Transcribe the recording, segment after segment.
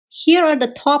Here are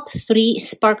the top 3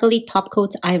 sparkly top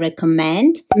coats I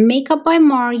recommend. Makeup by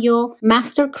Mario,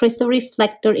 Master Crystal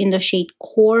Reflector in the shade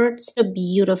Quartz. A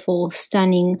beautiful,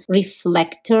 stunning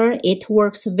reflector. It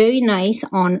works very nice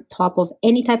on top of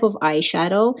any type of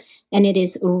eyeshadow. And it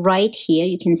is right here.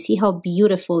 You can see how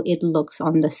beautiful it looks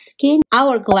on the skin.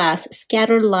 Hourglass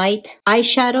Scatter Light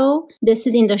eyeshadow. This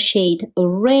is in the shade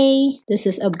Ray. This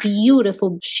is a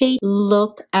beautiful shade.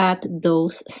 Look at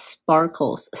those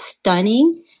sparkles.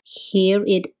 Stunning. Here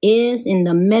it is in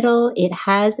the middle. It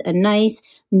has a nice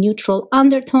neutral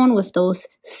undertone with those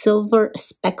silver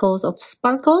speckles of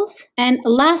sparkles. And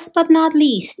last but not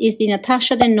least is the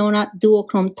Natasha Denona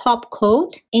Duochrome Top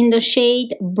Coat in the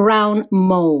shade Brown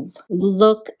Mauve.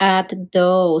 Look at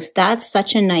those. That's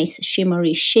such a nice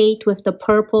shimmery shade with the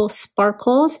purple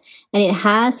sparkles. And it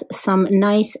has some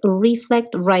nice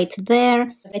reflect right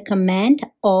there. I recommend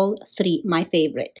all 3, my favorite.